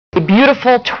A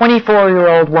beautiful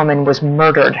 24-year-old woman was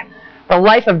murdered. The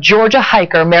life of Georgia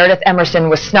hiker Meredith Emerson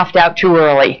was snuffed out too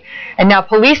early. And now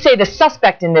police say the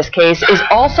suspect in this case is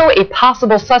also a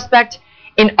possible suspect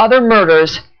in other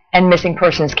murders and missing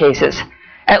persons cases.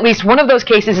 At least one of those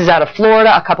cases is out of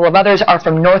Florida. A couple of others are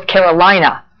from North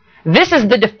Carolina. This is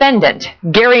the defendant,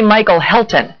 Gary Michael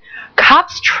Hilton.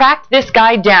 Cops tracked this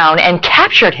guy down and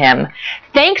captured him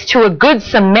thanks to a good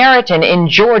Samaritan in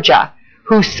Georgia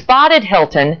who spotted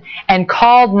Hilton and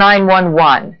called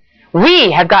 911.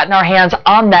 We have gotten our hands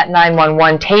on that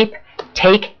 911 tape.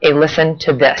 Take a listen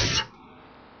to this.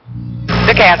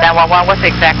 Okay, 911, what's the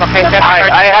exact location?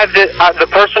 I have the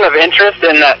person of interest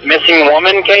in that missing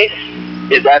woman case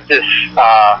is at this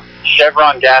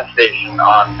Chevron gas station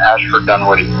on Ashford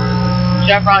Dunwoody.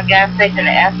 Chevron gas station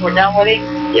at Ashford Dunwoody?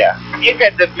 Yeah. You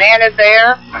said the van is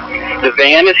there? The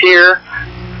van is here.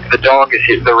 The dog is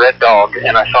here, the red dog,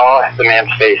 and I saw the man's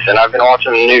face, and I've been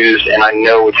watching the news, and I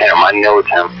know it's him. I know it's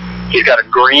him. He's got a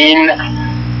green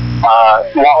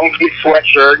long-sleeve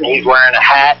sweatshirt, and he's wearing a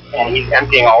hat, and he's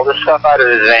emptying all this stuff out of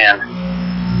his van.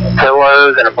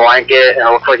 Pillows and a blanket, and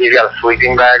it looks like he's got a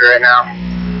sleeping bag right now.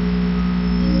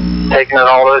 Taking it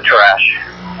all to the trash.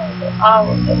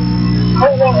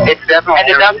 It's definitely and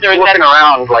the dumpster is looking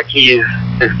around like he is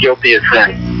as guilty as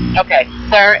sin. Okay,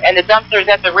 sir, and the dumpster is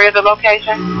at the rear of the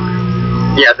location?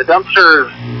 Yeah, the dumpster,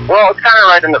 well, it's kind of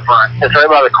right in the front. It's right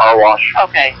by the car wash.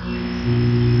 Okay.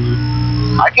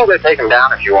 I can go take him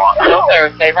down if you want. No,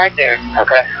 sir, stay right there.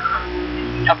 Okay.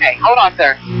 Okay, hold on,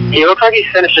 sir. He looks like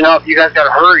he's finishing up. You guys got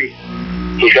to hurry.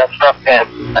 He's got stuff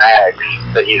in bags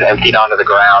that he's emptied onto the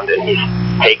ground, and he's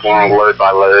taking load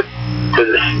by load to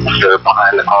the dumpster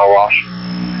behind the car wash.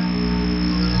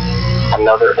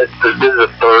 This is the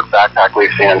third backpack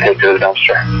we've seen him take to the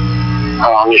dumpster.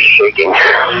 Oh, I'm just shaking.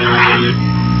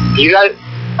 You guys,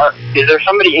 is there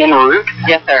somebody en route?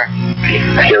 Yes, sir.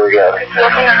 Here we go.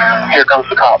 Here comes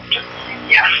the cops.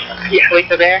 Yes. Yes. Police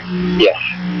are there? Yes.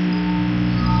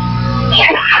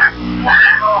 Yes.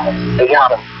 They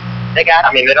got him. They got him?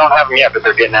 I mean, they don't have him yet, but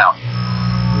they're getting out.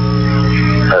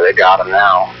 So they got him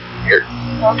now. Here,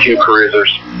 two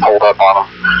cruisers pulled up on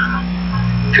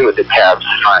him. Two of the cab's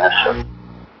finest.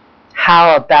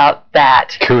 How about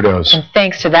that? Kudos. And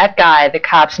thanks to that guy, the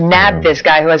cops nabbed this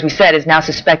guy who, as we said, is now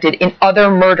suspected in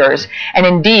other murders. And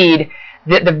indeed,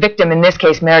 the victim in this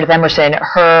case, Meredith Emerson,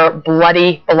 her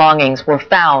bloody belongings were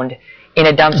found in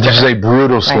a dumpster. This is a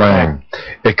brutal slaying.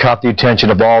 It caught the attention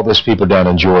of all those people down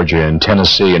in Georgia and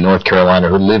Tennessee and North Carolina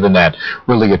who live in that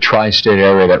really a tri-state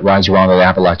area that runs around the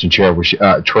Appalachian Trail where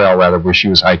she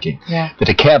was hiking. Yeah. The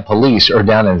DeKalb police are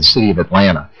down in the city of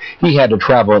Atlanta. He had to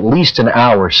travel at least an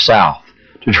hour south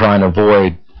to try and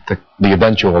avoid the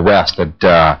eventual arrest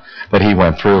that he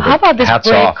went through. How about this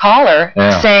brave caller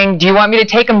saying, "Do you want me to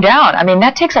take him down?" I mean,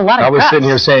 that takes a lot of guts. I was sitting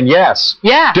here saying, yes,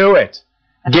 do it.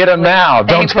 Get him now.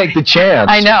 Don't take the chance.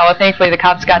 I know. Thankfully, the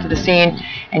cops got to the scene,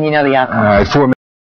 and you know the outcome. All right, 4 minutes.